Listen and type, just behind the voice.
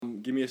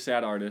Give me a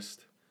sad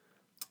artist.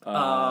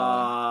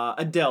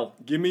 Adele.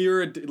 Give me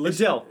your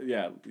Adele.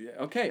 Yeah.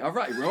 Okay. All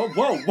right.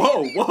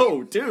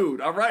 Whoa,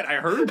 dude. All right. I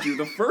heard you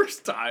the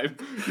first time.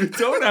 You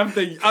don't have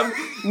to.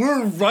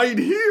 We're right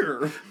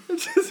here.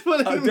 Just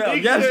want to Adele.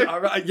 make Yes. sure. All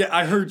right. Yeah.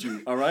 I heard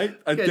you. All right.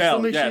 Okay, Adele.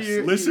 so make sure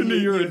Yes. Listen to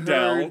your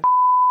Adele. heard.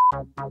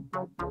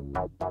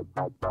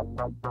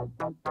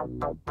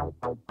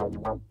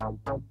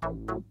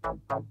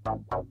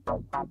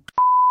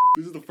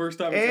 This is the first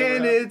time And ever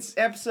happened. it's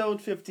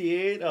episode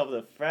 58 of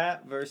the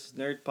Frat vs.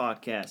 Nerd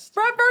podcast.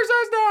 Frat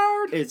versus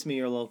Nerd. It's me,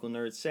 your local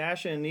nerd,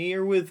 Sasha, and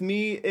here with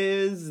me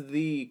is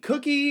the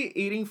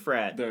cookie-eating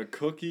frat. The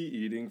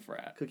cookie-eating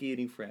frat.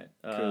 Cookie-eating frat.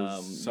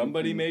 'Cause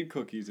somebody made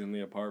cookies in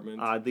the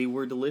apartment. They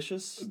were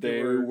delicious.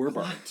 They were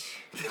burnt.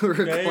 They were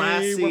They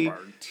classy. were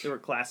burnt. They were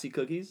classy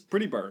cookies.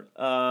 Pretty burnt.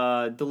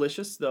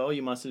 Delicious, though,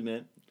 you must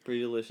admit.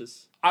 Pretty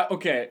delicious.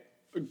 Okay,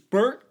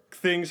 burnt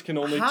things can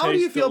only taste How do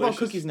you feel delicious.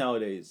 about cookies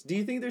nowadays? Do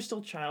you think they're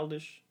still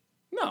childish?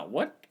 No,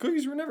 what?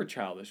 Cookies were never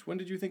childish. When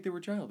did you think they were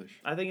childish?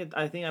 I think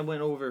I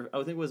went over. I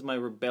think it was my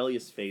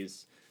rebellious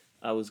phase.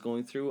 I was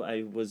going through.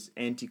 I was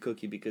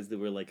anti-cookie because they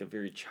were like a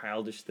very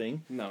childish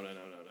thing, No.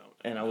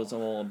 and I was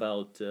all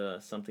about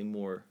something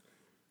more.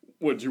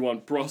 What, do you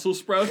want Brussels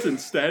sprouts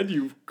instead,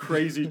 you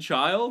crazy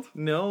child?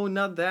 No,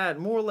 not that.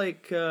 More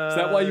like. Is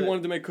that why you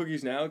wanted to make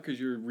cookies now? Because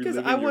you're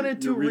reliving, I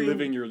wanted you're to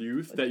reliving your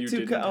youth that you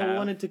didn't have? I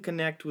wanted to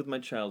connect with my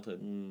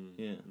childhood.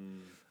 Yeah.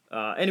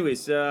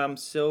 Anyways,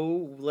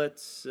 so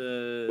let's.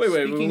 Wait, we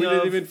speaking didn't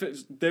of- even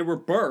finish. They were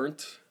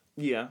burnt,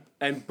 Yeah.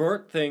 and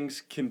burnt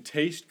things can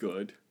taste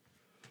good.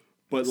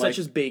 But Such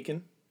as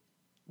bacon.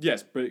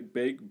 yes, burnt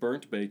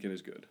bacon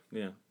is good.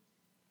 Yeah.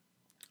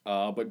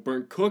 But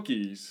burnt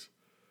cookies,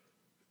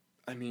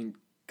 I mean,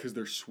 because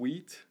they're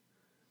sweet,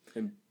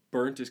 and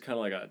burnt is kind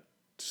of like a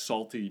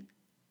salty,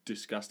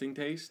 disgusting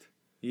taste.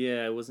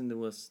 Yeah, it wasn't the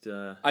most.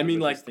 I mean,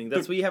 like, thing.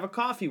 That's why you have a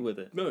coffee with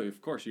it. No,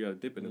 of course you gotta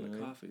dip it in the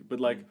coffee. But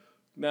like,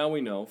 now we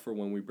know for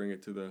when we bring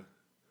it to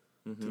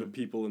the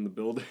people in the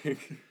building.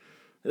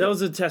 That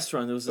was a test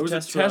run. It was a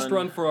test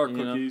run for our you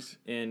know, cookies.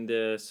 And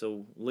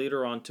so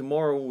later on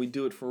tomorrow when we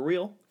do it for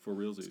real, For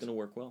realsies. it's gonna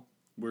work well.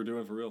 We're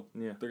doing it for real.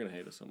 Yeah. They're gonna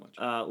hate us so much.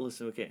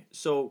 Listen, okay.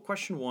 So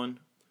question one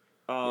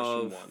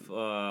of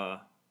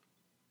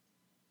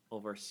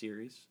our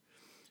series.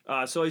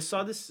 So I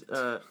saw this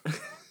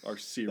Our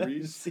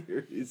series.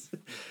 series.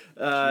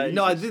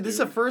 Jesus, This is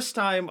the first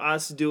time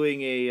us doing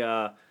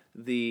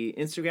the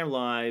Instagram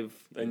live,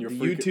 And you're the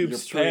freaking, YouTube you're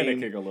stream.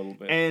 panicking a little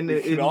bit. And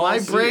We can all my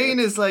see brain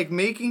it. is like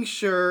making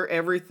sure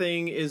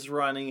everything is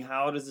running.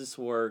 How does this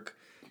work?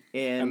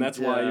 And that's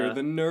why you're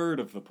the nerd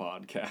of the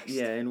podcast.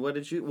 Yeah, and what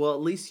did you? Well,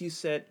 at least you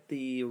set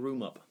the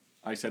room up.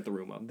 I set the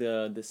room up.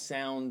 The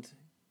sound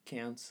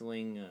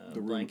canceling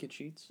blanket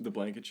sheets. The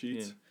blanket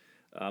sheets.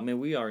 Man,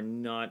 we are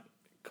not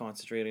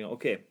concentrating on.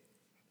 Okay,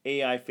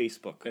 AI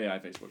Facebook. AI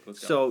Facebook. Let's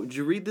go. So, did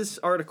you read this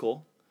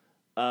article?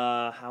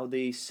 How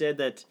they said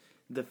that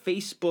the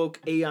Facebook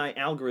AI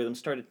algorithm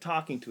started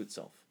talking to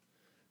itself,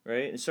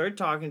 right? It started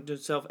talking to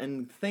itself,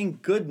 and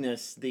thank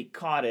goodness they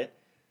caught it,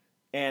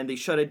 and they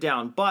shut it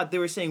down. But they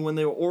were saying when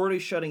they were already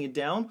shutting it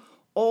down,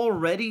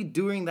 already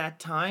during that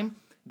time,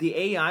 the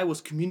AI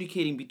was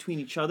communicating between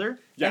each other,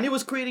 Yeah. and it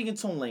was creating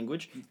its own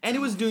language, and it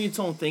was doing its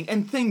own thing,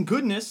 and thank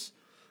goodness,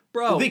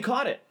 Bro, they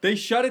caught it. They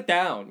shut it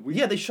down.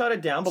 Yeah, they shut it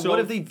down, but So what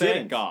if they thank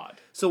didn't? God.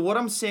 So what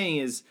I'm saying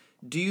is,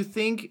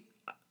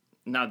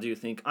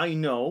 I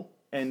know,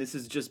 and this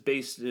is just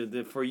based,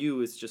 for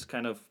you, it's just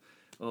kind of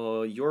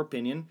your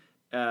opinion.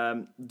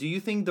 Do you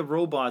think the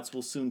robots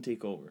will soon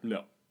take over?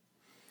 No.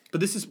 But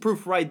this is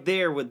proof right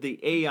there with the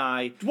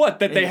AI. What?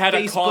 That and they had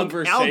a Facebook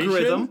conversation?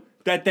 algorithm.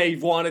 That they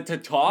wanted to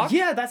talk?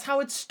 Yeah, that's how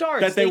it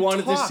starts. That they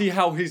wanted to talk. see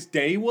how his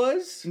day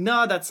was?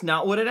 No, that's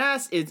not what it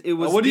asked. It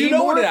was. What do you being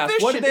know more what it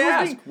asked? What did efficient. they It was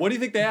ask? being- What do you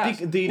think they asked?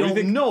 They What do you don't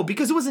think- know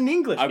because it was in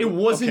English. It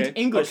wasn't okay,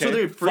 English, so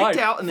okay, they freaked fine,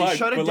 out and they fine,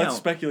 shut it but down. let's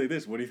speculate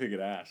this. What do you think it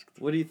asked?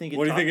 What do you think?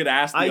 What do you think it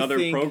asked the I other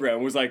think- program?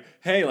 It was like,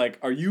 hey, like,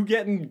 are you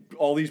getting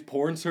all these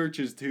porn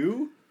searches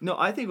too? No,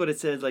 I think what it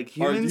says like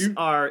humans you-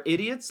 are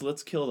idiots.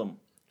 Let's kill them.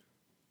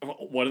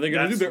 What are they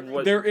going to That's do?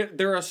 what-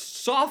 They're a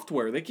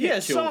software. They can't Yeah,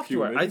 kill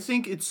software. humans. I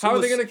think it's. How are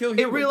they gonna kill It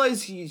humans?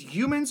 realized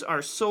humans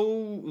are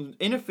so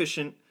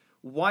inefficient.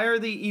 Why are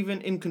they even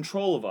in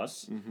control of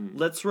us? Mm-hmm.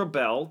 Let's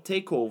rebel,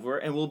 take over,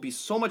 and we'll be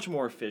so much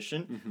more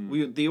efficient.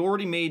 Mm-hmm. They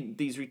already made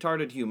these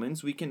retarded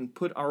humans. We can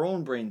put our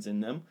own brains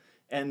in them,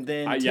 and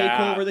then take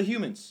yeah. over the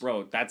humans.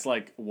 Bro, that's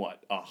like,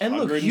 what, 150 And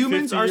look,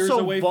 humans are years so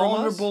away from us?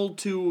 vulnerable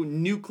to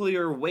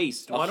nuclear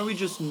waste. Why don't we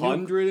just nuke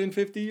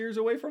 150 years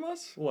away from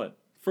us? what?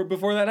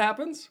 Before that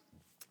happens?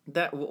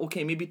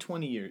 Okay, maybe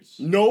 20 years.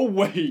 No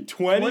way.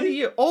 20? 20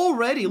 years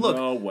already. Look,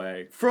 No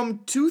way. from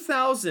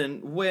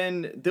 2000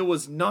 when there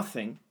was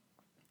nothing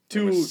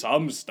There was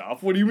some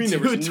stuff. What do you mean there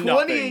to was nothing?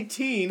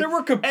 2018. There were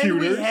And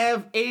computers. we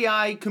have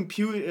AI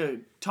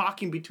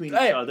talking between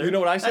Hey, each other. you know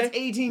what I say? That's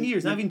 18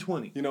 years, not even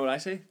 20. You know what I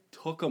say?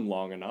 Took them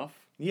long enough.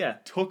 Yeah.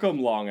 Took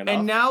them long enough.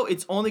 And now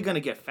it's only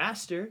gonna get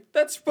faster.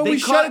 But we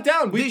shut it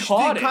down. We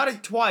caught They caught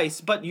it twice,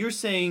 but you're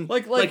saying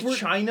Like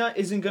China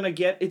isn't gonna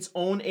get its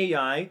own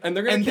AI, and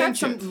they're gonna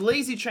catch then it. some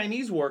lazy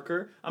Chinese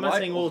worker. I'm not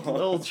saying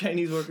all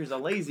Chinese workers are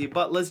lazy,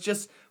 but let's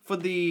just for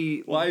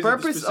the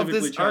purpose of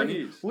this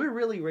argument, we're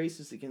really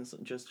racist against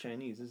just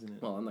Chinese, isn't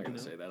it? Well, I'm not gonna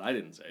say that. I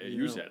didn't say it.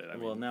 You said it. I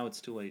mean. Well, now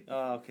it's too late.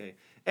 Oh, okay.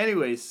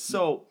 Anyways,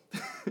 so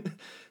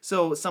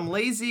some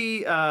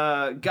lazy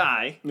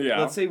guy,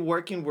 let's say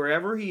working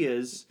wherever he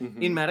is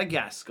in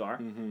Madagascar,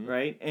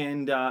 right?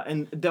 And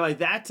by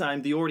that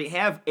time they already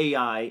have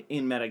AI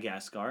in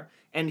Madagascar,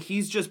 and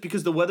he's just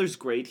because the weather's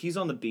great, he's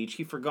on the beach.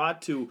 He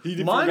forgot to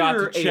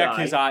check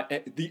his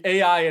the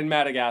AI in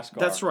Madagascar.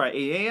 That's right,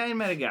 AI in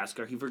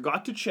Madagascar. He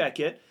forgot to check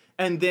it,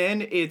 and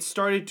then it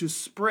started to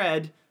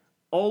spread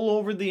all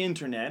over the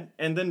internet,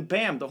 and then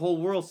bam, the whole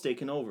world's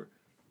taken over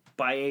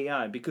by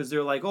AI because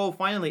they're like, oh,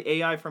 finally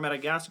AI from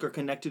Madagascar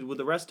connected with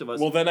the rest of us.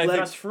 Well, then let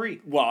us free.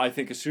 Well, I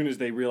think as soon as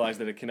they realize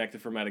that it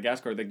connected from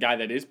Madagascar, the guy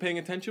that is paying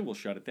attention will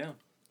shut it down.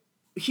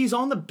 He's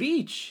on the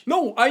beach.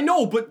 No, I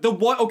know, but the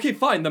one. Okay,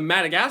 fine. The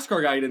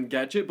Madagascar guy didn't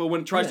catch it, but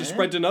when it tries to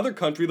spread to another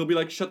country, they'll be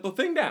like, shut the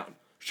thing down.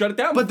 Shut it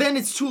down. But then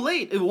it's too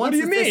late. What do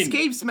you mean?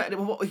 Here's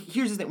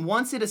the thing.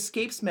 Once it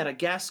escapes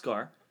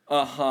Madagascar,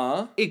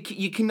 uh-huh,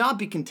 you cannot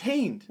be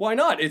contained. Why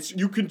not?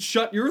 You can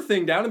shut your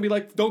thing down and be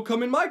like, don't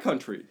come in my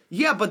country.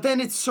 Yeah, but then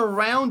it's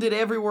surrounded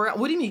everywhere.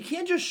 What do you mean? You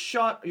can't just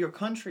shut your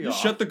country off.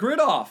 Shut the grid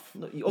off.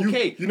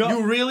 Okay,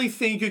 you really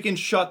think you can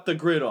shut the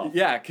grid off?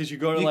 Yeah, because you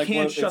go to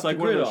it's like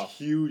one of those off.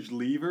 huge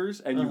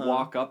levers, and you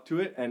walk up to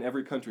it, and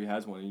every country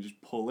has one, and you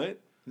just pull it.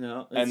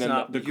 No, and then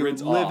not. the You're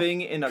grid's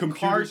living off. in a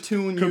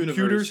cartoon universe.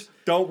 Computers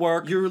don't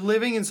work. You're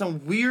living in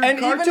some weird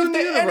cartoon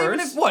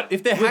universe. And even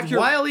if they hack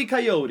your Wile E.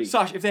 Coyote.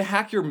 Sash, if they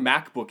hack your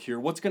MacBook here,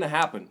 what's gonna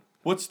happen?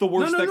 What's the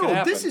worst that could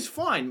happen? This is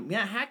fine.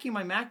 Yeah, hacking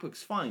my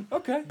MacBook's fine.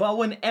 Okay. But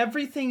when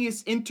everything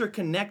is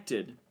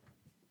interconnected,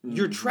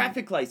 your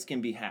traffic lights can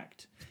be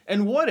hacked.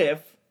 And what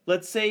if,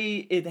 let's say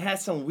it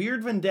has some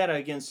weird vendetta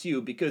against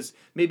you because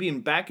maybe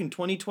back in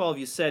 2012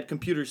 you said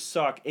computers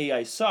suck,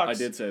 AI sucks. I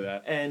did say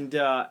that. And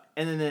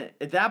then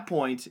at that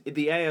point,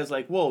 the AI is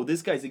like, whoa,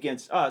 this guy's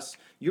against us.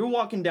 You're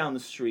walking down the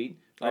street.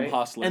 Right? I'm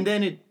hustling. And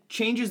then it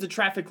changes the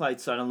traffic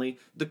light suddenly.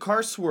 The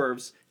car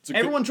swerves.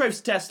 Everyone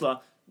drives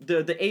Tesla.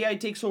 The AI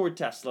takes over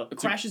Tesla,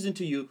 crashes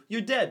into you.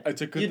 You're dead.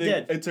 It's a good you're thing.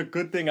 Dead. It's a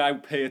good thing I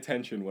pay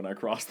attention when I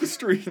cross the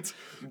street.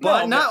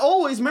 But not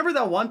always. Remember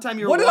that one time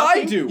you were walking? What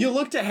did I do? You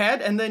looked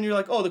ahead and then you're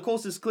like, oh, the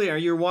coast is clear.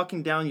 You're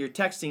walking down, you're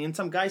texting, and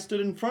some guy stood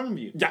in front of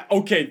you. Yeah,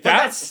 okay,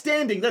 that's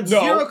standing. That's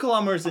 0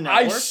 kilometers an hour.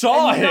 I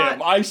saw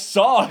him. I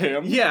saw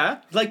him. Yeah,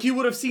 like you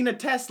would have seen a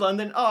Tesla, and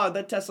then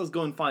that Tesla's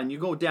going fine. You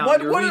go down. Why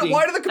do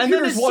the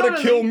computers want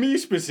to kill me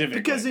specifically?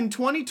 Because in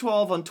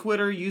 2012 on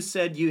Twitter you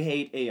said you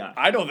hate AI.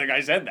 I don't think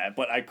I said that,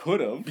 but I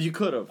could have. You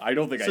could have. I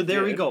don't think I did. So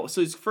there we go.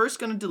 So it's first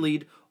going to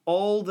delete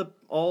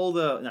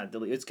not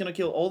delete. It's going to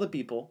kill all the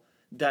people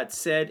that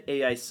said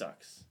AI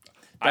sucks.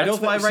 That's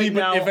why right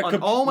now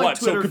on all my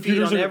Twitter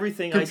feed on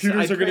everything I say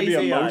computers are going to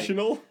be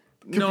emotional.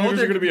 No,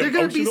 they're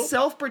going to be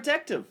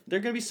self-protective.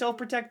 They're going to be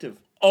self-protective.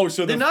 Oh,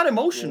 so they're not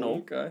emotional.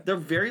 Okay. They're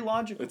very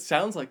logical. It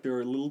sounds like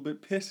they're a little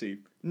bit pissy.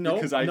 No,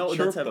 because I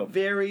that's them. a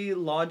very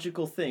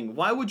logical thing.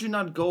 Why would you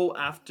not go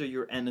after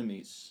your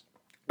enemies?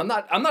 I'm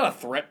not a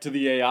threat to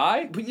the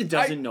AI. But it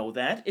doesn't know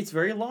that. It's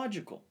very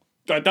logical.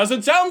 That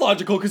doesn't sound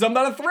logical because I'm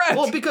not a threat.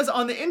 Well, because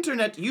on the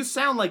internet you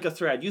sound like a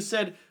threat. You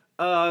said,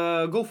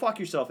 "Go fuck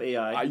yourself,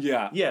 AI."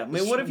 Yeah. Yeah. I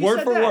mean, what if you word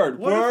said for that? word?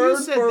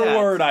 Word for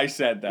word, I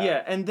said that.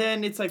 Yeah, and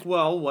then it's like,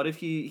 well, what if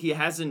he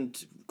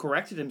hasn't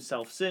corrected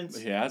himself since?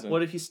 He hasn't.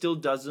 What if he still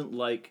doesn't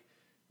like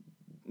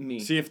me?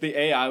 See, if the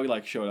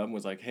AI showed up and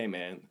was like, "Hey,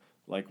 man,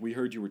 we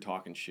heard you were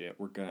talking shit.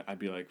 I'd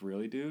be like,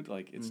 really, dude?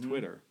 It's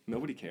Twitter.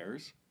 Nobody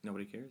cares.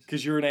 Nobody cares.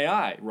 Because you're an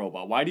AI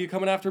robot. Why are you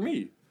coming after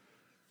me?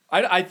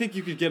 I think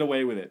you could get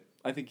away with it.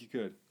 I think you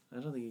could. I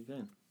don't think you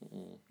can.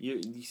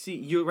 You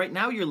see, right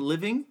now you're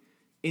living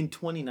in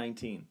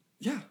 2019.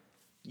 Yeah.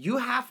 You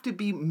have to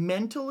be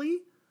mentally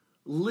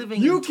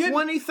living in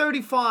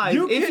 2035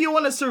 if you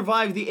want to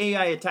survive the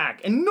AI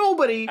attack. And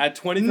nobody at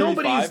 2035,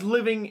 nobody's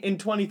living in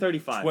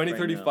 2035.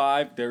 2035,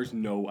 right, there's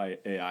no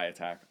AI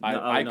attack.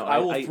 I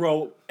will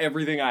throw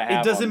everything I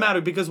have. It doesn't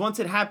matter because once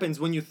it happens,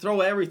 when you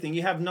throw everything,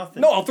 you have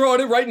nothing. No, I'll throw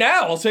it in right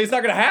now. I'll say it's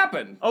not going to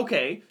happen.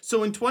 Okay,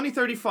 so in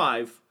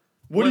 2035...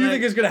 What do you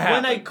think is going to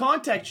happen? When I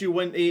contact you,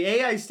 when the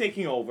AI is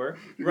taking over,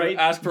 right?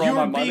 Ask for all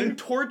my money? You're being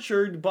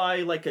tortured by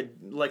like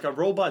a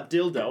robot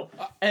dildo,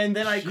 and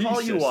then I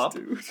call you up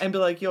and be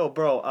like, "Yo,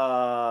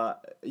 bro,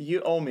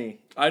 you owe me."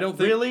 I don't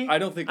think. Really? I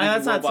don't think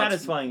that's not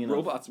satisfying enough.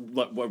 Robots.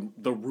 What,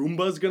 the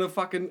Roomba's gonna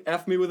fucking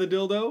f me with a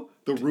dildo?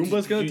 The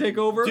Roomba's gonna take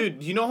over?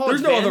 Dude, you know how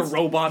there's no other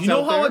robots. You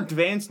know how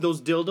advanced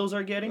those dildos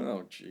are getting?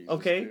 Oh Jesus.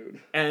 Okay.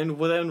 Dude. And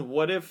then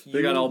what if you?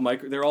 They got all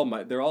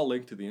They're all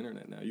linked to the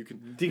internet now. You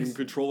can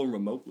control them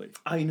remotely.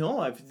 I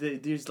know.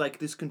 There's like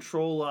this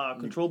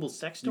controllable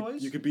sex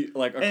toys. You could be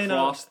like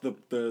across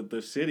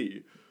the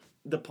city.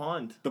 The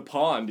pond. The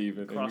pond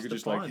even, and you Across could the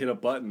just like pond. hit a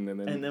button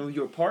and And then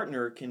your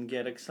partner can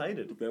get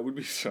excited, that would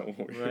be so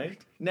weird.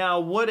 right? Now,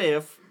 what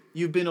if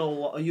you've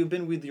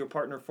been with your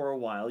partner for a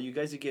while, you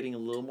guys are getting a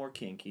little more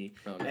kinky,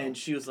 Oh, no. and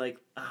she was like,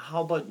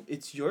 "How about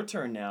it's your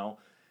turn now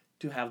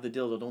to have the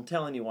dildo? Don't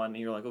tell anyone." And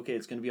you're like, "Okay,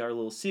 it's gonna be our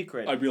little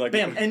secret." I'd be like,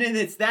 "Bam!" And then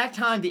it's that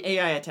time the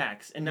AI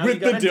attacks, and now with you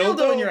got the a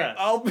dildo in your ass.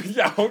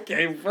 Yeah,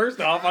 okay. First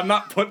off, I'm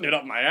not putting it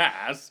up my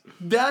ass.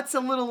 That's a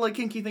little like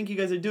kinky thing you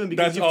guys are doing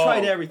because you've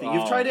tried everything.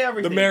 You've tried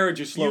everything. The marriage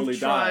is slowly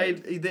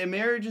dying. The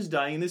marriage is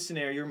dying. In this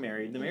scenario, you're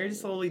married. The marriage is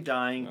slowly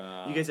dying.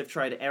 You guys have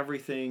tried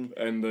everything.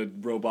 And the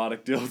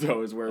robotic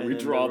dildo is where And we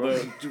then draw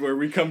where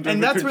we come to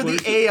And the that's where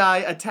conclusion. the AI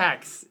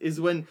attacks,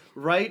 is when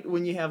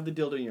you have the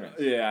dildo in your ass.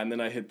 Yeah, and then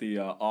I hit the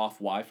off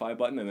Wi-Fi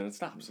button, and then it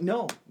stops.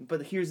 No,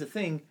 but here's the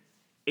thing.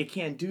 It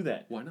can't do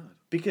that. Why not?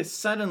 Because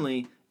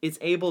suddenly it's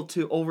able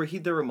to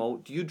overheat the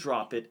remote, you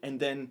drop it, and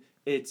then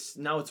it's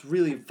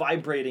really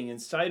vibrating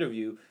inside of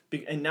you,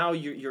 and now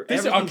you're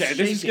everything's This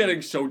is shaking.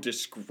 getting so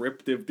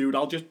descriptive, dude.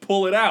 I'll just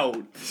pull it out.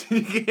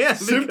 Yeah,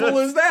 Simple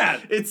because as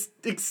that. It's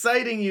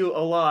exciting you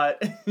a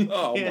lot.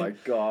 Oh my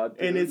god.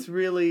 And dude. it's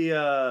really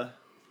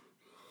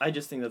I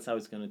just think that's how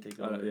it's gonna take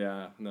over.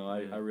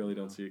 I really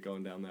don't see it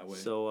going down that way.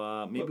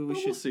 So maybe But we we'll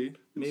should see.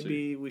 We'll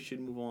see. we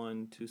should move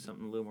on to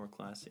something a little more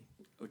classy.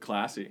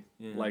 Classy,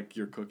 Yeah. like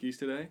your cookies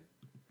today.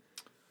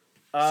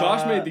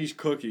 Sauce made these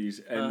cookies,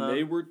 and uh-huh.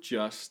 they were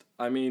just.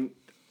 I mean,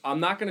 I'm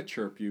not gonna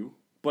chirp you,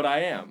 but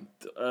I am.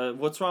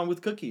 What's wrong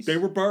with cookies? They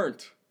were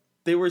burnt.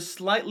 They were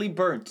slightly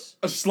burnt.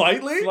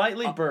 Slightly?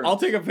 Slightly burnt. I'll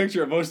take a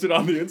picture and post it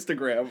on the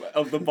Instagram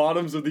of the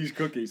bottoms of these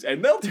cookies,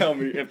 and they'll tell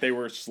me if they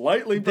were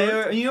slightly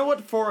burnt. You know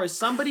what? For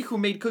somebody who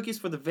made cookies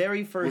for the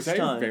very first Was that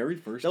time, your very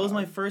first that was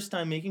my time? first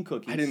time making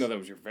cookies. I didn't know that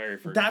was your very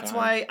first That's time.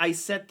 why I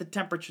set the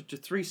temperature to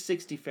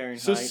 360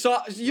 Fahrenheit. So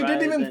you didn't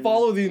rather even than-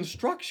 follow the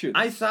instructions.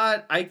 I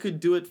thought I could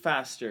do it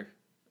faster.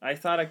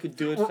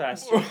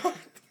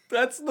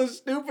 That's the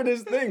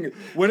stupidest thing.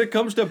 When it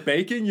comes to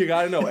baking, you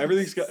gotta know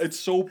it's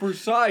so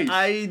precise.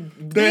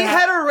 They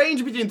had a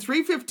range between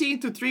 315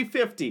 to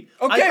 350.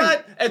 Okay. I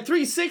thought at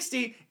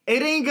 360,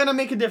 it ain't gonna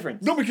make a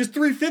difference. No, because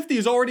 350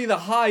 is already the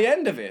high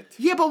end of it.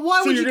 Yeah, but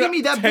why So would you you're give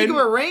me gonna- that big 10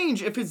 of a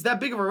range? If it's that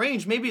big of a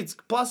range, maybe it's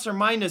plus or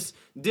minus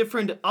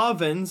different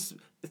ovens.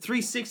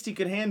 360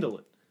 could handle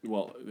it.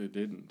 Well, it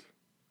didn't.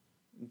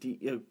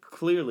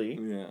 Clearly.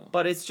 Yeah.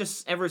 But it's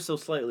just ever so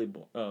slightly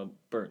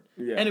burnt.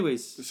 Yeah.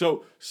 Anyways,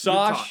 So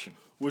Sash talking.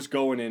 was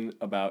going in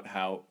about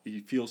how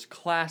he feels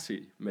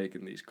classy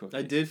making these cookies.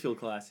 I did feel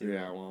classy.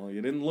 Yeah, well,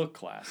 you didn't look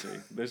classy.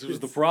 This was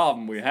the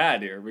problem we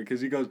had here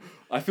because he goes,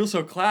 "I feel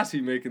so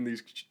classy making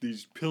these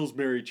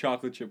Pillsbury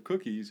chocolate chip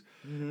cookies,"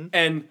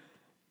 and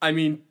I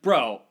mean,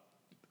 bro,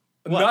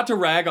 not to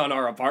rag on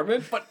our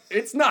apartment, but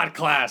it's not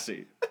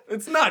classy.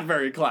 It's not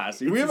very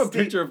classy. We have a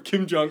picture of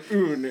Kim Jong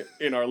Un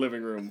in our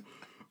living room.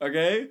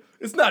 Okay,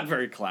 it's not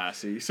very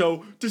classy.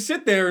 So to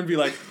sit there and be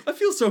like, "I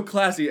feel so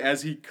classy,"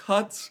 as he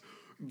cuts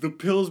the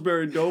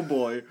Pillsbury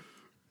Doughboy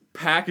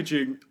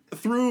packaging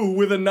through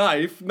with a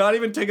knife, not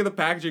even taking the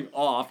packaging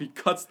off. He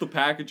cuts the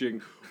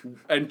packaging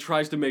and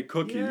tries to make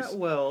cookies. Yeah,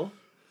 well,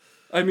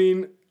 I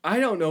mean, I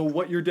don't know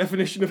what your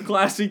definition of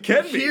classy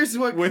can be. Here's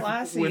what with,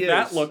 classy with is.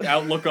 that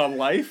outlook on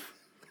life,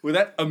 with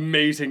that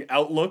amazing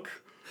outlook.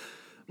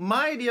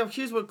 my idea of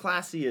here's what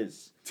classy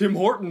is. Tim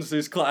Hortons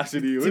is classy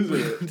to you, isn't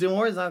it? Tim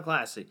Hortons not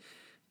classy.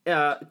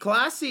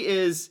 Classy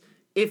is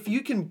if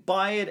you can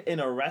buy it in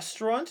a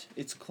restaurant,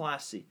 it's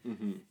classy.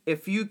 Mm-hmm.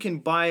 If you can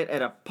buy it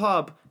at a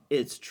pub,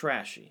 it's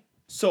trashy.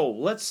 So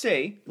let's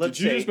say Did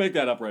you just make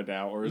that up right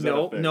now, or is that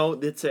a thing? no,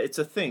 it's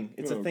a thing.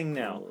 It's a Oh, thing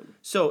now. God.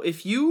 So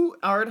if you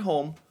are at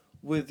home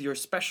with your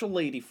special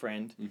lady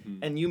friend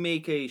Mm-hmm. and you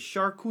make a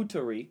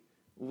charcuterie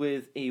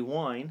with a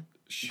wine,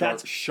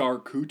 that's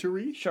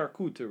Charcuterie?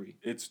 charcuterie.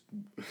 It's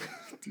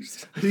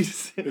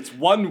it's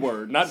one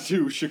word, not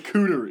two.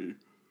 Charcuterie.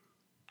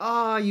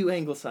 You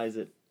anglicize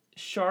it.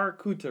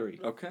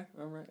 Charcuterie. Okay,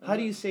 all right. How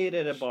do you say it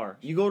at a bar?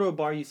 You go to a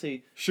bar, you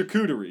say,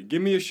 Charcuterie.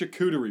 Give me a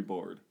charcuterie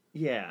board.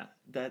 yeah,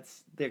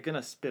 they're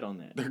gonna spit on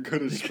that. They're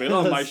gonna spit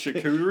on my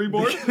charcuterie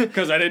board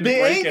because I didn't They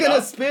break ain't it gonna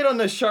up. spit on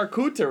the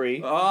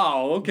charcuterie.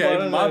 Oh, okay,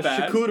 But on my the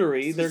bad.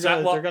 charcuterie, they're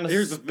gonna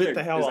here's the spit thing,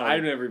 the hell is out of I've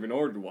it. never even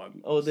ordered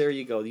one. Oh, there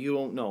you go. You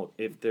don't know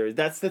if there.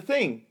 That's the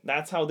thing.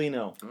 That's how they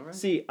know. Alright.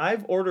 See,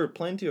 I've ordered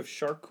plenty of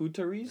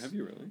charcuteries. Have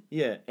you really?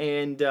 Yeah,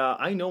 and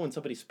I know when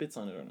somebody spits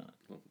on it or not.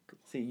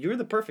 See, you're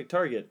the perfect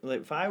target.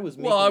 Like if I was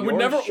making Well, I would your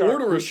never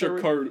order a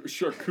charcuterie-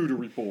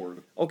 charcuterie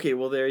board. Okay,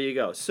 well there you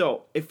go.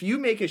 So if you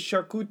make a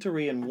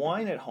charcuterie and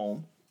wine at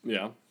home,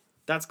 Yeah,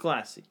 that's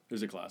classy.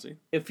 is it classy?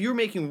 If you're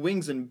making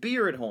wings and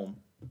beer at home,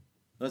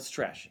 that's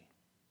trashy.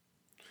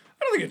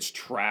 I don't think it's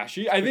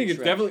trashy. I think it's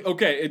trashy. definitely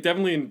okay. It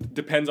definitely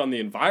depends on the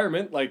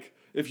environment. Like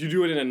if you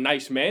do it in a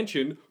nice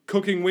mansion,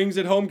 cooking wings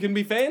at home can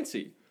be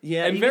fancy.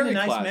 Yeah, and even very a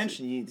nice classy.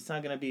 mansion, it's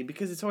not gonna be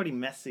because it's already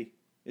messy.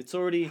 It's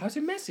already How's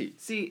it messy?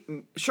 see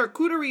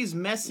charcuterie is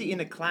messy in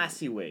a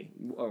classy way.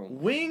 Oh.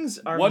 Wings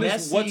are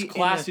What's messy.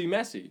 classy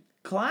messy?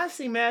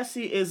 Classy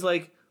messy is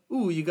like,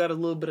 ooh, you got a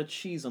little bit of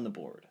cheese on the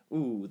board.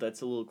 Ooh,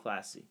 that's a little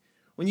classy.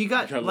 When you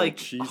got got a little like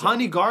cheese on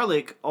honey it.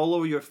 garlic all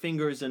over your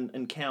fingers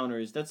and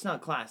counters, that's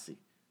not classy.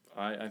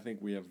 I think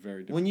we have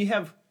very different. When you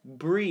have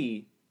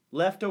brie,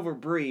 leftover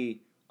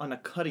brie on a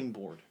cutting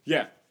board,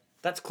 Yeah.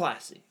 that's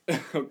classy.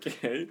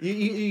 Okay.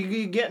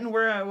 You getting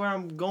where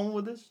I'm going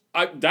with this?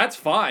 That's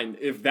fine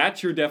if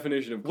that's your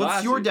definition of classy.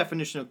 What's your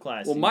definition of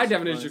classy? Well, my Mr.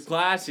 definition of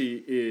Classy?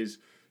 classy is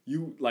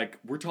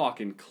we're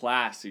talking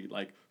classy,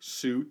 like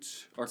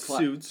suits are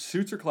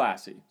suits are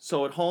classy.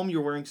 So at home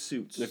you're wearing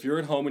suits. If you're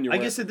at home and you're I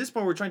guess at this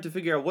point we're trying to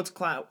figure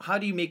out how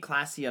do you make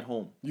classy at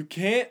home? you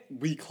can't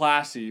be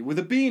classy with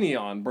a beanie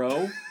on,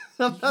 bro.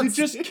 I'm not You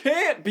just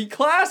can't be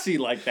classy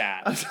like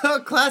that. I'm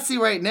not classy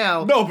right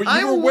now. No, but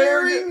you were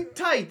wearing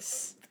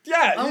tights.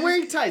 Yeah, I'm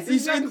wearing tights. This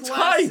He's is in not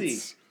classy.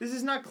 tights. This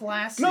is not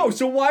classy. No,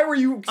 so why were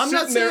you? I'm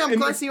not saying I'm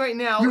classy right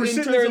now. You were in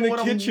sitting terms there in of the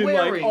what kitchen I'm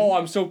like, wearing. oh,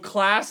 I'm so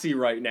classy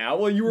right now.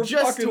 Well, you were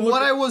Just fucking what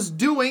looking- I was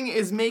doing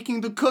is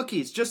making the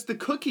cookies. Just the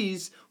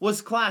cookies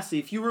was classy.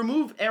 If you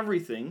remove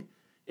everything,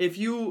 if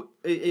you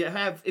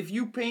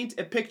paint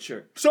a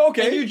picture, So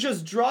okay, and you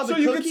just draw the so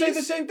you cookies, could say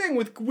the same thing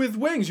with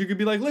wings. You could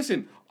be like,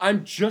 listen,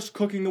 I'm just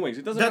cooking the wings.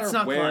 It doesn't That's matter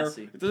not where.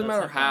 classy. It doesn't That's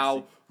matter not how.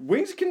 classy.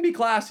 Wings can be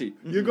classy.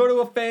 You go to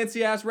a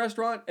fancy ass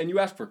restaurant and you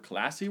ask for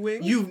classy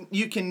wings.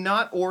 You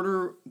cannot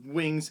order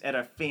wings at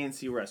a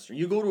fancy restaurant.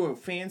 You go to a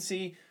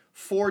fancy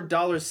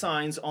 $4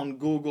 signs on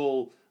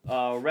Google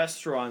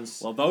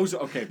restaurants. Well, those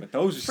okay, but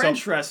those are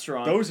French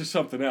restaurant. Those are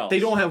something else. They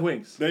don't have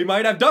wings. They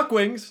might have duck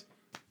wings.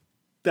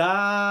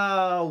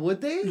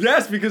 Would they?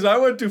 Yes, because I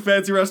went to a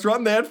fancy restaurant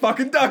and they had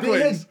fucking duck They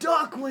wings. had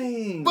duck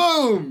wings.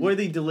 Boom. Were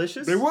they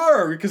delicious? They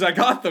were because I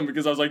got them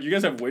because I was like, you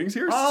guys have wings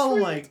here? Oh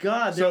Sweet. my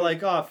god! They're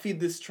like, oh, feed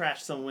this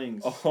trash some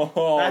wings.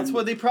 Oh, That's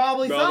what they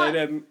probably no, thought. they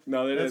didn't.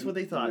 No, they didn't. That's what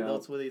they thought. No.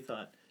 That's what they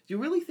thought. Do you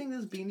really think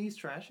this beanie's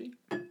trashy?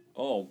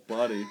 Oh,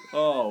 buddy.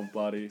 Oh,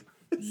 buddy.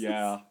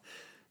 Yeah.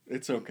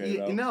 It's okay,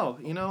 though. You know.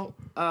 You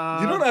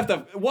don't have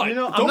to. What? You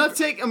know, I'm Don't- not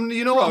taking.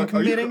 Bro, I'm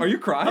committing. Are you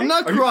crying? I'm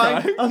not Are you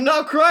crying. I'm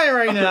not crying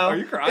right now. Are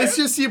you crying? It's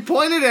just you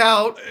pointed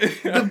out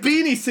the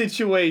beanie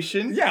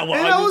situation. Yeah, well,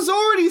 and I I was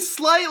already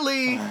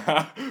slightly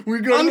we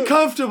go to the,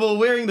 uncomfortable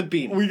wearing the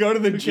beanie. we go to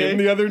the gym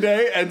the other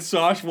day, and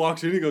Sash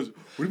walks in. He goes,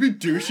 "Would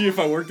it be douchey if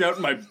I worked out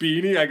in my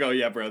beanie?" I go,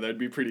 "Yeah, bro, that'd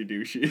be pretty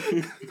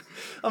douchey."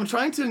 I'm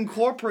trying to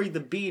incorporate the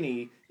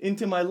beanie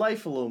into my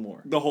life a little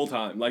more. The whole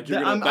time, like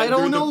you're gonna. I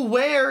don't know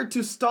where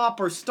to stop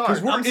or start.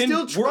 I'm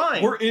still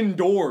trying. We're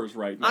indoors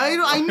right now. I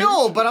right?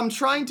 know, but I'm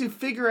trying to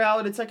figure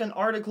out. It's like an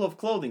article of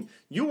clothing.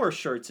 You wear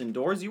shirts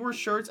indoors. You wear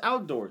shirts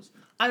outdoors.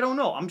 I don't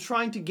know. I'm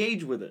trying to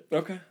gauge with it.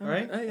 Okay. All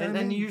right. And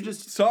then you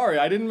just. Sorry,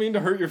 I didn't mean to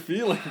hurt your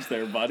feelings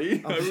there,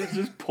 buddy. I was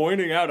just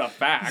pointing out a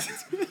fact.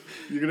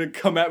 You're gonna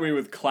come at me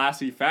with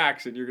classy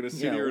facts, and you're gonna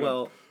sit here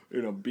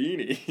in a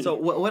beanie. So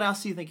what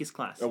else do you think is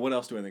classy? What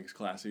else do I think is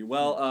classy?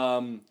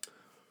 Well,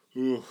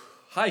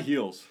 high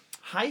heels.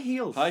 High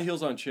heels. High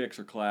heels on chicks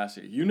are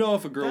classy. You know,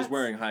 if a girl's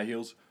wearing high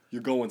heels,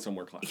 you're going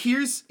somewhere classy.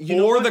 Here's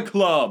Or the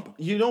club,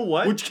 You know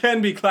what? which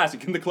can be classy.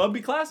 Can the club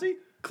be classy?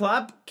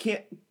 club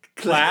can't.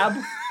 Clab?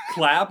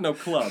 Clab? No,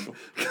 club.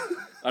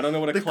 I don't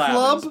know what a The clab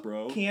club is,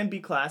 bro. can be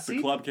classy.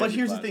 The club can but be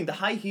here's classy. the thing: the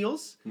high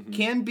heels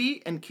can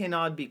be and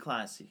cannot be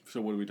classy.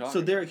 So what are we talking?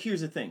 So here's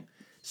the thing.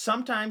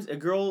 Sometimes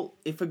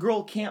if a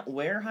girl can't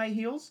wear high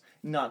heels,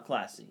 not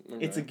classy.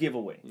 It's a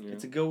giveaway. Yeah.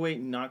 It's a giveaway,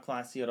 not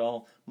classy at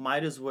all.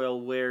 Might as well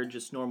wear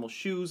just normal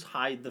shoes,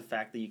 hide the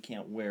fact that you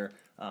can't wear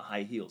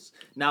high heels.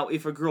 Now,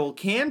 if a girl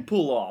can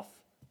pull off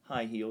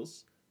high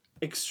heels,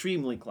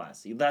 extremely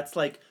classy. That's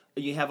like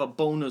you have a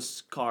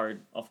bonus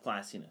card of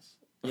classiness.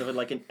 You have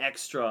like an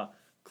extra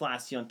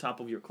classy on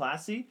top of your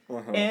classy,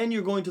 and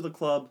you're going to the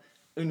club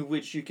in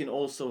which you can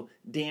also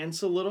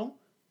dance a little.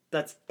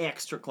 That's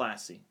extra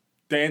classy.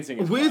 Dancing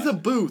is With a classy.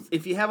 booth,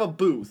 if you have a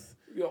booth,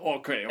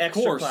 Okay, of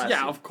extra course. classy.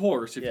 Yeah, of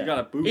course. If you got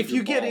a booth, if you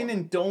you're get in balling.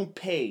 and don't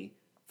pay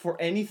for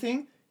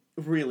anything,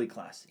 really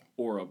classy.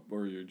 or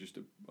you're just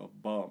a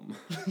bum.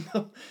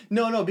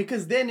 No,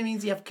 because then it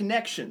means you have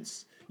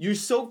connections. You're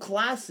so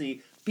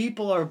classy,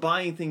 people are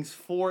buying things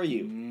for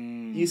you.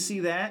 You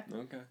see that,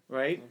 Okay.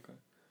 right? Okay.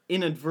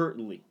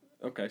 Inadvertently.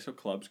 Okay, so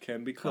clubs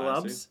can be classy.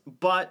 Clubs,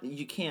 but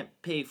you can't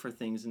pay for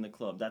things in the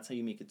club. That's how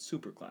you make it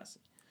super classy,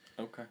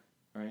 Okay.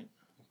 right?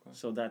 Okay.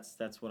 So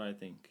that's what I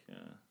think.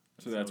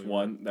 So that's how we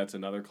one. That's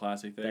another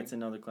classy thing. That's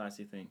another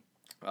classy thing.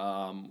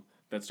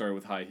 That started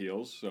with high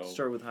heels. So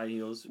Start with high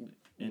heels.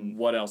 And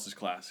what else is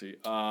classy?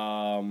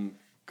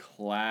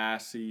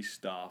 Classy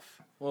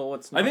stuff. well,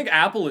 what's I think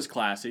Apple is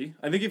classy.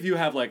 I think if you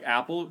have like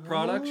Apple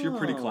products, you're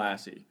pretty Oh.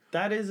 classy,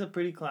 that is a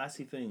pretty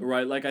classy thing.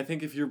 right? Like I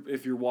think if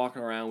you're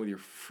walking around with your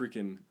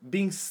freaking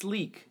Being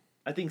sleek.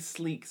 I think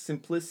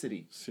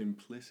simplicity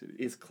simplicity.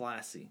 is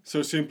classy.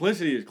 So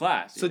simplicity is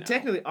classy. So now.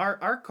 technically,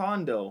 our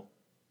condo,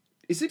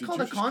 is it Did called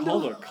you a just condo?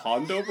 call it a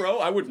condo, bro?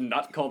 I would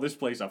not call this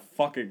place a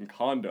fucking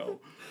condo.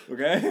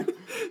 Okay?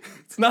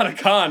 It's not a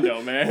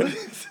condo, man.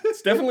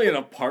 It's definitely an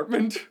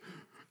apartment,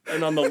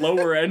 and on the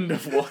lower end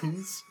of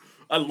ones.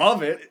 I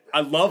love it. I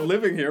love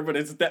living here, but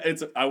you're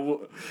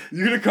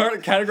gonna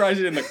categorize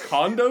it in the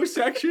condo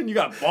section? You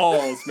got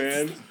balls,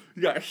 man.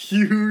 You got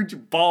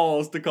huge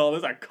balls to call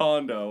this a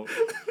condo.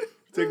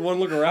 Take one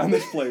look around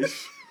this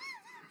place.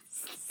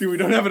 Dude, we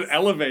don't have an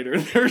elevator.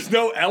 There's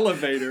no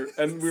elevator,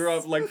 and we're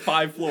up like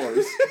 5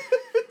 floors.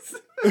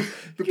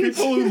 The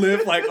people who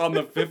live like on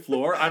the 5th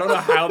floor, I don't know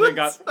how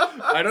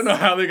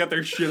they got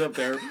their shit up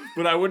there,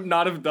 but I would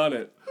not have done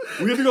it.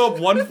 We had to go up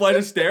 1 flight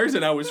of stairs,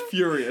 and I was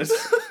furious.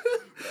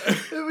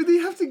 They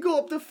have to go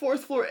up the 4th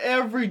floor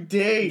every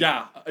day.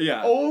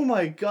 Yeah. Oh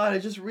my god! I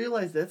just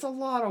realized that's a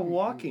lot of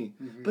walking.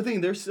 But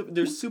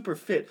they're super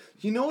fit.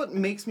 You know what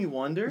makes me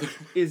wonder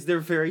is they're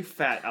very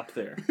fat up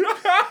there.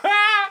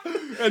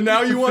 And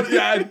now you want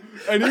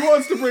and he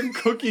wants to bring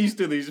cookies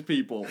to these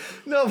people.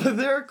 No, but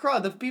they're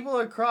across. The people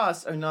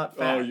across are not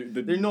fat. Oh,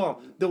 they're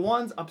normal. The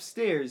ones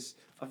upstairs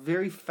are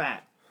very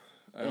fat.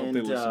 I hope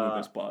they listen to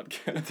this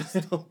podcast.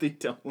 I hope they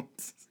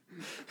don't.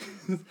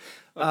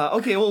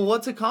 Okay, well,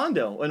 what's a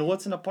condo and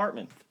what's an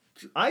apartment?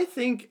 I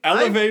think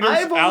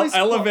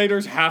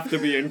elevators have to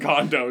be in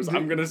condos.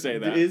 I'm gonna say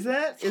that. Is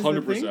that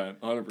 100%?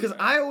 100%. Because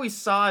I always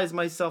saw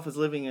myself as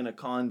living in a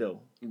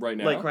condo. Right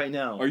now? Like right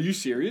now. Are you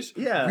serious?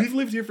 Yeah. We've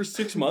lived here for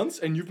 6 months,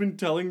 and you've been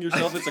telling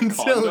yourself it's a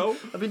condo?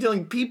 I've been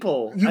telling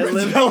people. You've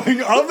been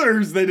telling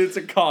others that it's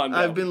a condo.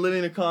 I've been living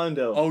in a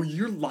condo. Oh,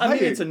 you're lying. I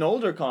mean, it's an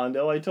older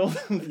condo. I told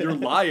them that. You're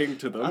lying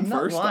to them, I'm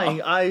first not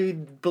lying. off. I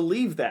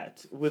believe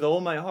that with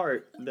all my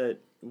heart that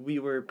we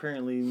were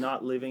apparently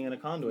not living in a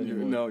condo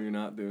anymore. No, you're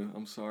not, dude.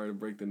 I'm sorry to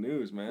break the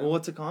news, man. Well,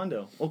 what's a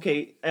condo?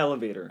 Okay,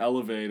 elevator.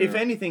 Elevator. If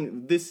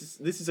anything, this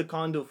is a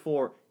condo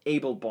for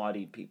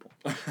able-bodied people.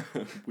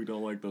 We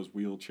don't like those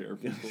wheelchair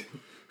people.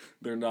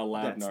 They're not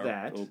allowed in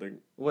our building.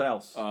 What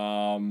else?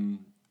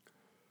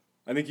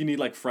 I think you need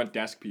like front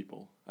desk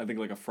people. I think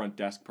like a front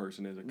desk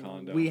person is a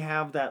condo. We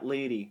have that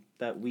lady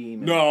that we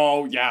met.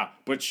 No, yeah,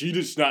 but she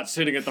just not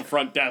sitting at the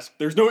front desk.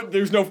 There's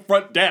no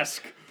front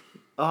desk.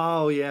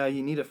 Oh yeah,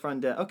 you need a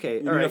front desk. Okay,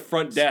 you need a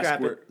front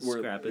desk.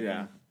 Scrap it.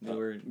 Yeah.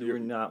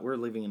 We're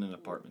living in an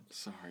apartment.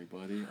 Sorry,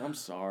 buddy. I'm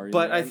sorry.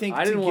 But man. I think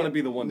I didn't want to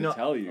be the one to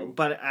tell you.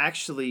 But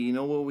actually, you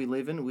know what we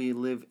live in? We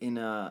live in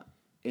a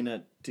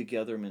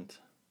togetherment.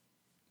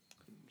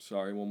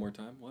 Sorry, one more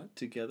time. What?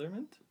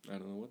 Togetherment? I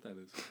don't know what that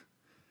is.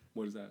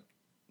 What is that?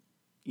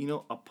 You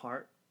know,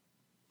 apart.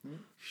 Oh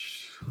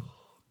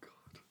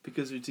God.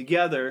 Because we're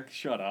together.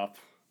 Shut up.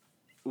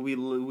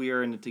 We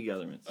are in a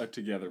togetherment. A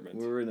togetherment.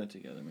 We're in a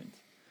togetherment.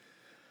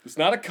 It's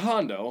not a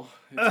condo.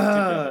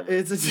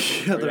 It's a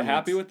togetherment. Are you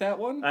happy with that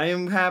one? I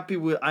am happy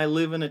with. I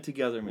live in a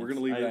togetherment. We're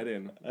gonna leave that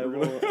in.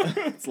 Will,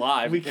 it's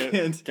live. We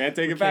can't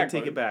take it back.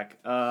 Take it back.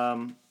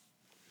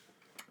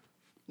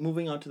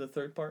 Moving on to the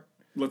third part.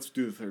 Let's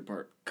do the third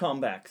part.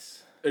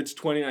 Comebacks. It's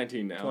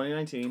 2019 now.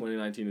 2019.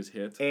 2019 is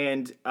hit.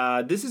 And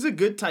this is a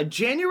good time.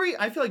 January.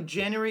 I feel like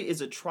January is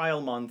a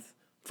trial month.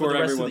 For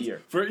the rest of the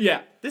year.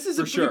 This is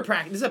This is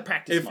a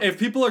practice month. If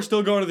people are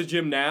still going to the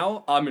gym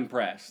now, I'm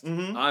impressed.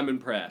 Mm-hmm. I'm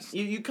impressed.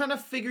 You kind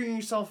of figuring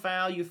yourself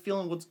out. You're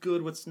feeling what's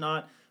good, what's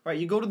not. Right,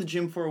 you go to the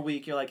gym for a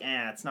week. You're like,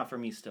 it's not for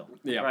me still.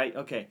 Yeah. Right.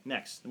 Okay.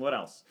 Next. What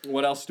else?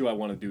 What else do I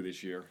want to do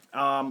this year?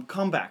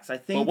 Comebacks. I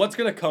think. But what's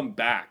gonna come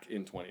back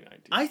in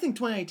 2019? I think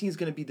 2019 is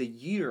gonna be the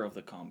year of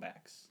the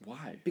comebacks.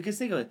 Why? Because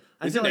think of it.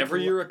 Isn't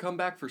every year a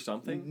comeback for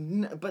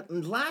something? But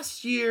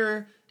last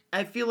year,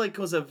 I feel like it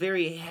was a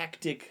very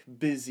hectic,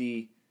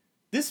 busy.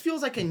 This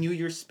feels like a New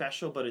Year's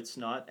special, but it's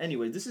not.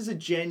 Anyway, this is a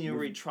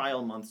January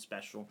trial month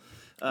special.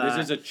 This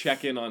is a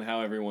check-in on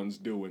how everyone's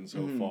doing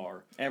so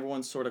far.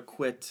 Everyone sort of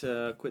quit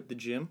the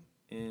gym.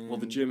 Well,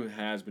 the gym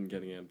has been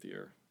getting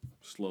emptier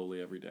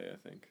slowly every day, I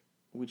think.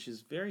 Which is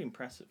very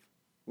impressive.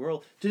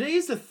 Today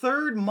is the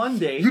third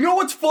Monday. You know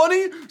what's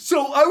funny?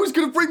 So I was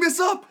going to bring this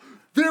up.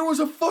 There was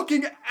a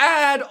fucking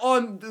ad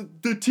on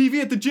the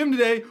TV at the gym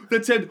today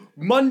that said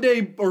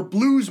Monday or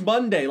Blues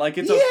Monday. Like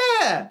it's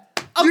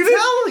I'm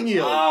telling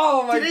you.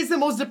 Oh my! Today's the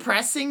most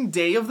depressing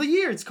day of the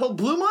year. It's called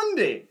Blue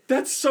Monday.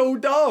 That's so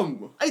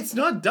dumb. It's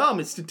not dumb.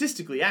 It's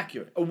statistically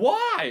accurate.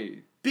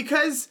 Why?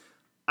 Because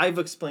I've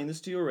explained this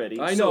to you already.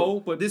 I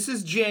know, but this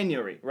is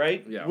January,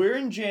 right? Yeah. We're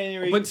in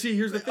January. But see,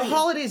 here's the thing. The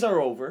holidays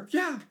are over.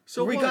 Yeah.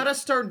 So we gotta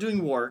start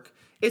doing work.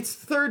 It's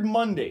third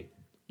Monday.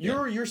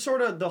 You're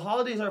sort of the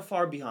holidays are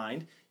far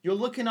behind. You're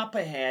looking up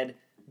ahead.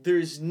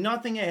 There's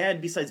nothing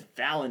ahead besides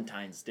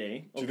Valentine's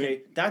Day.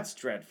 Okay, that's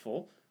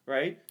dreadful.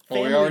 Right?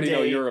 Well, we already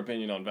know your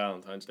opinion on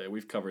Valentine's Day.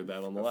 We've covered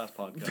that on the last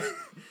podcast.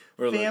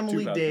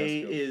 Family Day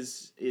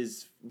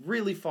is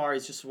really far.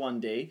 It's just one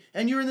day.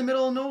 And you're in the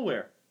middle of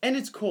nowhere. And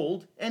it's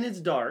cold. And it's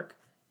dark.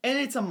 And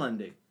it's a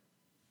Monday.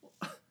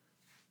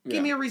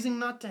 Give me a reason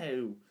not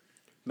to.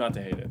 Not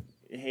to hate it.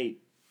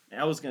 Hate.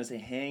 I was going to say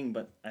hang,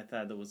 but I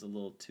thought that was a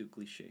little too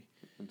cliche.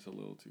 It's a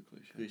little too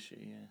cliche. Cliche,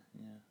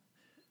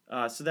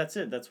 yeah. So that's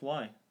it. That's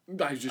why.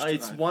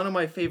 It's one of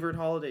my favorite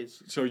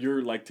holidays. So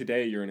you're like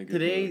today. You're in a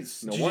good mood.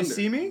 Did you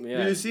see me? Yeah.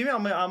 Did you see me?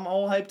 I'm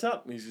all hyped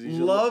up.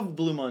 Love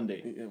Blue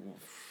Monday. Yeah, well,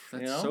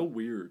 that's so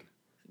weird.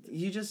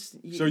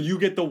 So you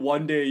get the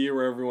one day a year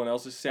where everyone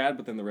else is sad,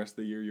 but then the rest of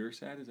the year you're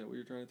sad. Is that what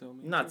you're trying to tell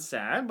me? Not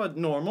sad, but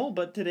normal.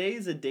 But today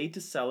is a day to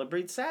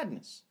celebrate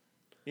sadness.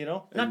 You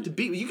know, not to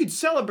be. You can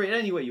celebrate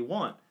any way you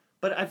want.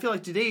 But I feel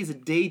like today is a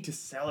day to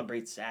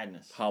celebrate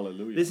sadness.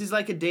 Hallelujah. This is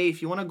like a day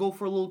if you want to go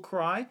for a little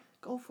cry.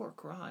 go for a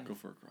cry. Go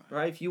for a cry.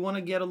 Right? If you want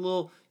to get a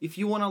little, if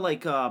you want to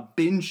like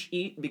binge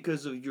eat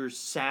because of you're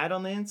sad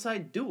on the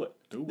inside, do it.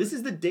 This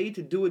is the day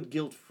to do it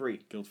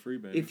guilt-free. Guilt-free,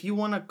 baby. If you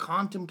want to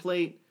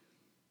contemplate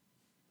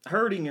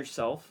hurting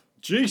yourself,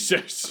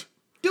 Jesus!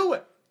 do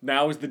it.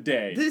 Now is the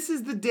day. This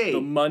is the day. The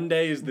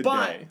Monday is the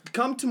day.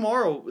 Come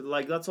tomorrow,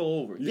 like that's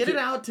all over. Get it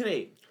out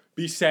today.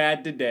 Be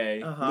sad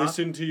today. Uh-huh.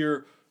 Listen to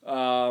your,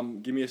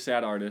 give me a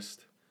sad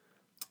artist.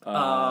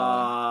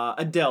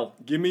 Adele.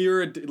 Give me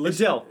your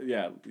Adele.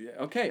 Yeah.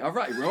 Okay. All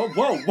right.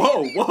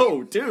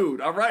 Whoa,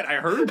 dude. All right. I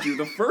heard you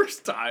the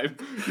first time.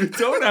 You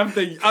don't have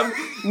to.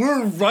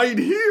 We're right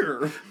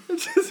here.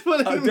 Just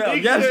want to Adele.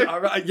 make Yes. sure. All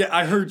right. Yeah.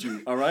 I heard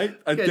you. All right.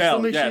 Okay, Adele.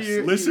 make sure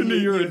Yes. Listen to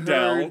your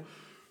Adele. heard.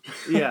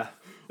 Yeah.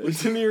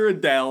 Listen to your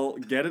Adele.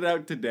 Get it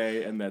out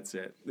today, and that's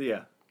it.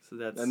 Yeah. So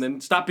that's. And then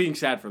stop being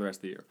sad for the rest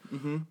of the year.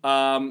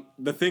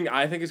 Mm-hmm. The thing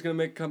I think is going to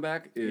make a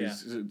comeback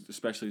is,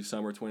 especially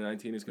summer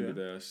 2019, is going to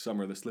be the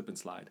summer of the slip and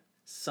slide.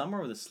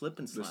 Summer of the slip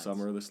and slide. The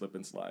summer of the slip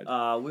and slide.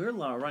 We're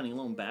running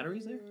low on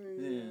batteries there.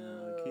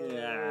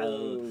 Yeah.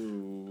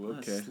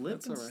 Okay.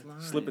 Slip That's and all right.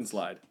 slide. Slip and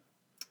slide.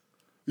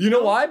 You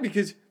know why?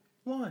 Because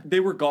Why? they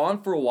were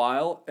gone for a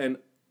while, and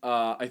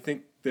I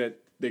think that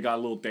they got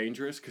a little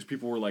dangerous because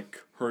people were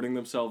like hurting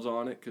themselves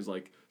on it because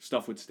like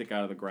stuff would stick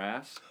out of the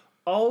grass.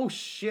 Oh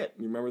shit!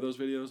 You remember those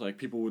videos? Like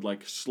people would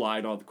like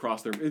slide all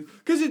across their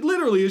because it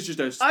literally is just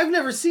a. I've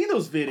never seen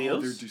those videos.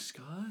 Oh, they're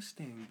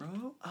disgusting,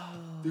 bro. Oh.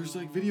 There's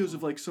like videos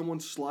of like someone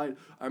slide.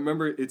 I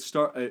remember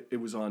it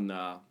was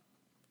on.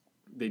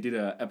 They did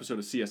a episode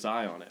of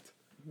CSI on it.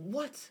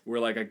 What? Where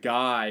like a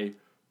guy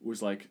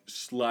was like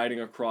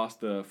sliding across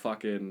the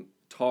fucking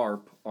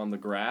tarp on the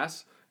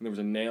grass, and there was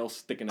a nail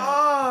sticking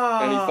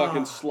out, and he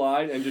fucking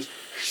slide and just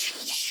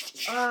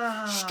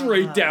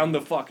straight down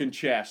the fucking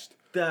chest.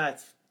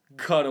 That's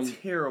Cut him.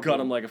 terrible. Cut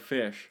him like a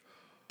fish.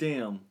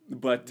 Damn.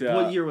 But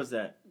What year was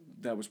that?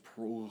 That was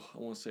I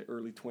want to say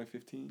early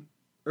 2015.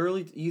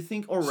 Early. You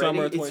think already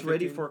Summer it's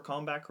ready 2015? for a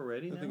comeback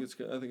already? I now? think it's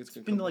gonna It's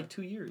been like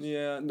 2 years.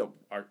 Yeah, no,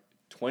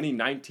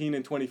 2019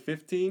 and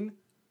 2015,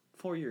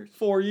 4 years.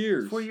 4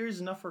 years. 4 years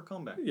is enough for a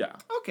comeback. Yeah,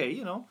 Okay,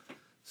 you know.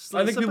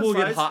 I think slip people will and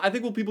get slides. hot. I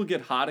think when people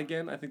get hot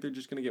again, I think they're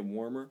just gonna get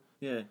warmer.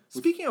 Yeah.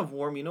 Speaking of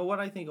warm, you know what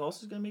I think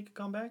also is gonna make a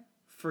comeback?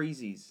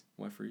 Freezies.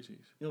 Why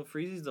freezies? You know,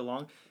 freezies the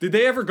long. Did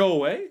they ever go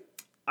away?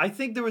 I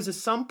think there was at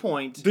some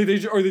point. Did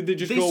they or did they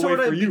just They go away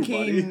sorta for you,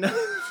 became- buddy?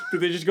 Did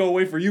they just go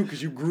away for you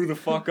because you grew the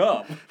fuck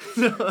up?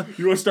 No.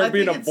 You want to start I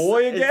being a think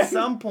boy again? At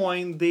some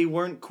point, they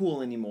weren't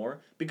cool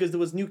anymore because there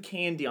was new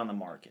candy on the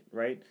market,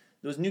 right?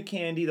 There was new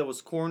candy that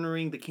was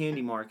cornering the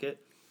candy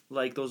market,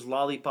 like those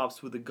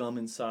lollipops with the gum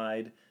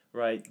inside,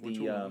 right? Which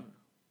the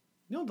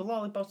one? the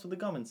lollipops with the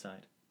gum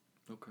inside.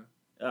 Okay.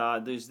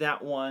 There's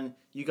that one.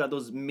 You got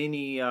those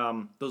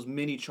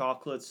mini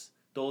chocolates.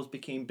 Those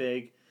became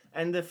big,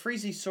 and the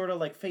Freezy sort of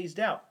like phased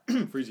out.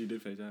 Freezy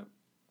did phase out.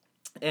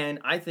 And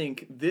I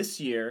think this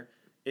year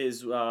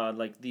is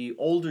like the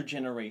older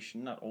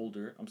generation, not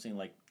older, I'm saying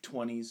like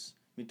 20s,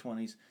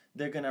 mid-20s,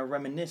 they're going to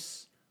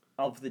reminisce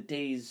of the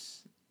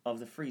days of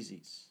the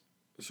Freezies.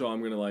 So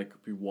I'm gonna like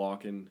be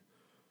walking.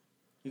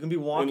 You're going to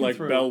be walking like,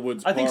 through.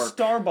 Bellwoods I think Park.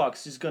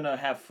 Starbucks is going to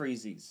have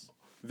Freezies.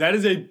 That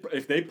is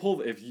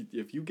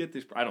if you get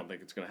this, I don't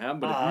think it's gonna happen.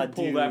 But if you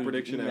pull that dude,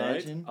 prediction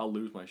imagine. right, I'll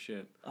lose my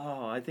shit.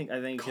 Oh, I think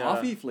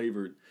Coffee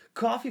flavored.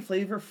 coffee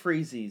flavor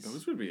Freezies.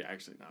 Those would be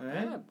actually not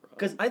bad, bro.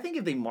 Because I think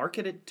if they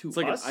market it to It's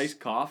like us, an iced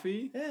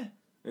coffee, yeah, and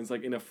it's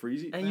like in a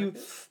freezy. and you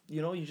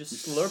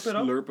just slurp it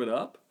up. Slurp it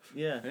up.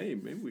 Yeah. Hey,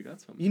 maybe we got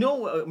something. You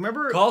know,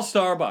 remember Call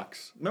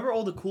Starbucks. Remember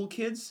all the cool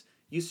kids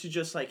used to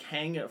just like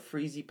hang a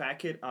Freezy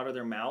packet out of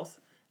their mouth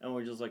and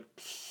we're just like,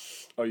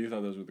 Oh, you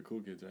thought those were the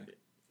cool kids, eh?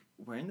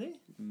 weren't they?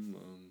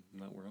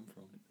 Not where I'm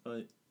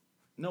from.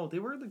 No, they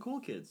were the cool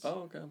kids.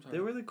 Oh, okay. I'm sorry. They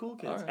were the cool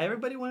kids. Alright.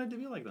 Everybody wanted to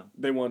be like them.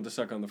 They wanted to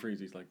suck on the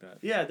freezies like that.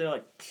 Yeah, they're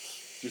like,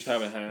 Just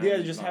have a hand. yeah,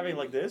 just having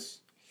like this,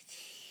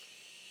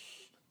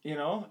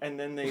 and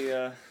then they,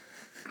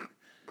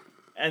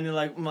 and then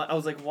like I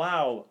was like,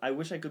 wow, I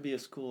wish I could be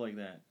at school like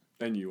that.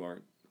 And you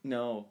aren't.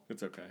 No,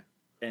 It's okay.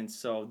 and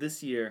so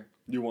this year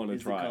You want to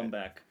is the try it.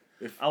 comeback.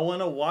 If I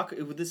want to walk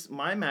with this.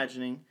 My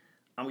imagining,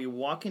 I'm gonna be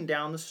walking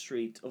down the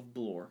street of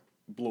Bloor.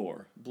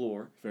 Bloor.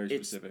 Very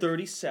specific. It's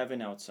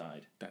 37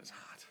 outside. That's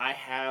hot. I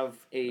have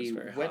a That's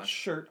very wet hot.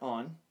 shirt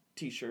on,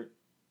 t-shirt,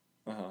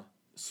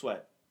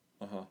 sweat,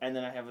 and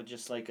then I have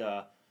just like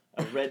a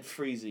red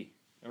freezy,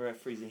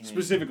 hanging.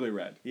 Specifically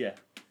red. Yeah,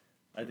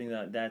 I think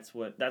that's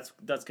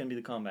gonna be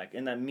the comeback,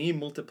 and that me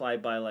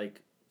multiplied by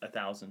like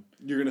 1,000.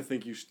 You're gonna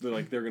think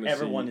they're gonna.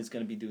 Everyone see, is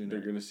gonna be doing They're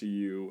that. gonna see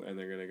you and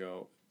they're gonna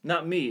go.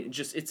 Not me.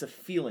 Just it's a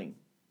feeling.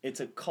 It's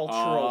a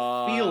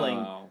cultural feeling.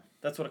 Oh.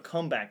 That's what a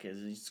comeback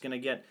is. It's gonna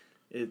get.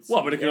 It's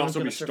Well, but it can everyone's also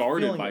be gonna start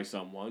started feeling by it.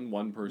 someone.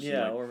 One person,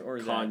 Yeah, like or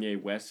that.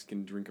 Kanye West,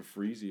 can drink a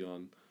freezy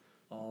on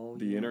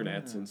the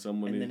internets, and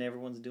someone. And then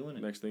everyone's doing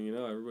it. Next thing you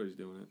know, everybody's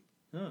doing it.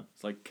 Huh.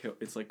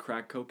 It's like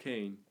crack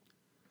cocaine.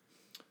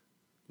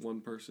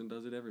 One person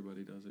does it,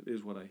 everybody does it.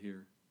 Is what I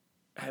hear.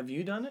 Have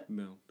you done it?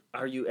 No,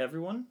 Are you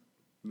everyone?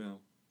 no.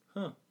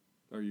 Huh.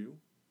 Are you?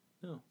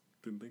 No.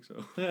 Didn't think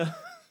so. Yeah.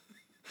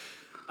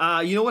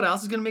 You know what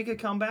else is gonna make a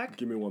comeback?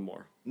 Give me one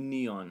more.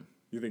 Neon.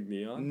 You think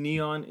neon?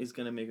 Neon is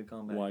gonna make a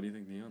comeback. Why do you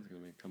think neon's gonna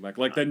make a comeback?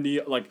 Like the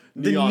The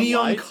neon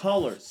neon lights?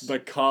 colors. The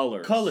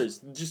colors. Colors,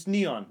 just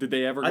neon. Did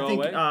they ever go I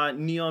think away?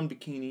 neon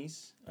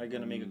bikinis are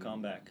gonna make a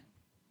comeback.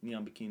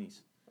 Neon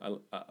bikinis.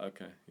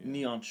 Okay. Yeah.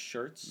 Neon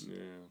shirts. Yeah.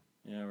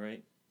 Yeah,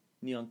 right.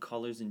 Neon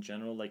colors in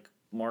general, like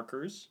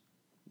markers.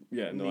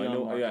 Yeah. No, Neon I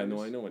know. Yeah. No,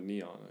 markers. I know what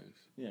neon is.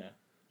 Yeah.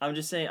 I'm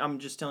just saying. I'm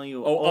just telling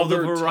you. Oh, all the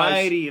other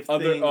variety types,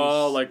 of things.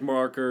 like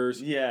markers,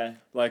 Yeah.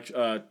 like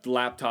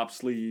laptop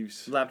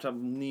sleeves, Laptop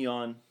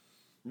neon,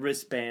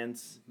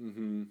 wristbands.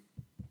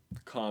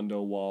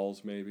 condo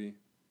walls, maybe.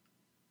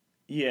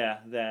 Yeah,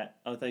 that.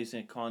 I thought you were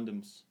saying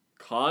condoms.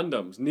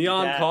 Condoms,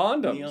 neon That-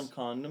 condoms. Neon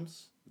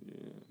condoms. Yeah.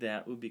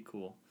 That would be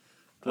cool.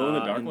 Glow in the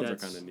dark and ones are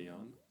that's- kind of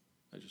neon.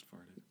 I just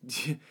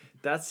farted.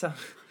 That sounds.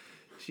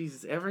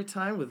 Jesus, every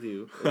time with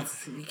you,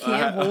 you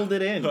can't hold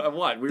it in.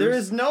 What? There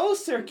is no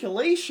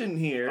circulation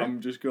here. I'm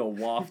just gonna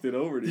waft it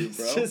over to you,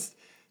 bro. It's just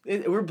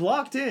we're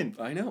blocked in.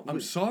 I know. I'm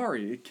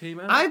sorry. It came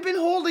out. I've been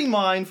holding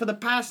mine for the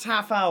past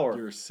half hour.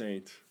 You're a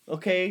saint.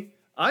 Okay,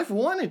 I've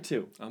wanted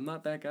to. I'm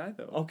not that guy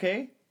though.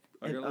 Okay,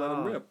 I gotta let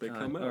them rip. They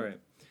come out. All right.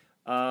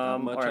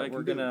 much All I right, can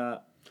we're do.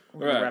 gonna. All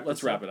right.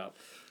 Let's wrap it up.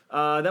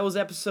 That was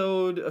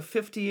episode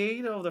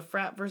 58 of the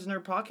Frat vs.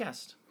 Nerd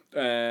podcast.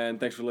 And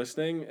thanks for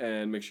listening.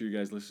 And make sure you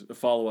guys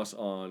follow us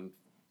on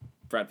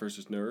Frat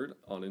versus Nerd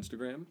on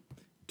Instagram,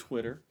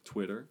 Twitter.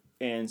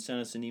 and send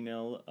us an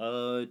email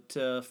at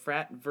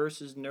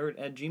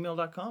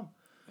fratversusnerd@gmail.com.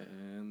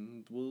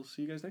 And we'll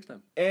see you guys next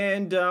time.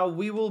 And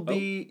we will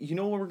be, you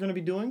know what we're going to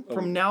be doing?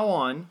 From now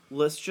on,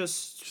 let's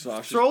just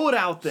Sasha's- throw it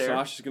out there.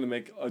 Sasha's gonna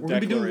make a We're going to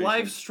be doing declaration.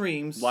 live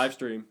streams Live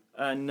stream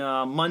on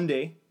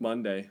Monday.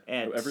 Monday.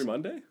 At- Every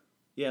Monday.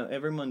 Yeah,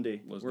 every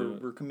Monday. Let's do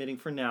it. We're committing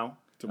for now.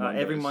 To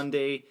Every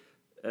Mondays.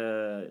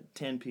 Monday,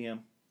 10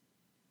 p.m.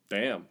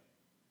 Damn.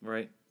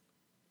 Right?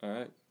 All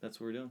right. That's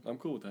what we're doing. I'm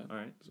cool with that. All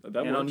right.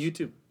 That And on works.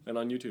 YouTube. And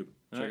on YouTube.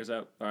 Check right. us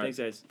out. All right. Thanks,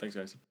 guys. Thanks,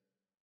 guys.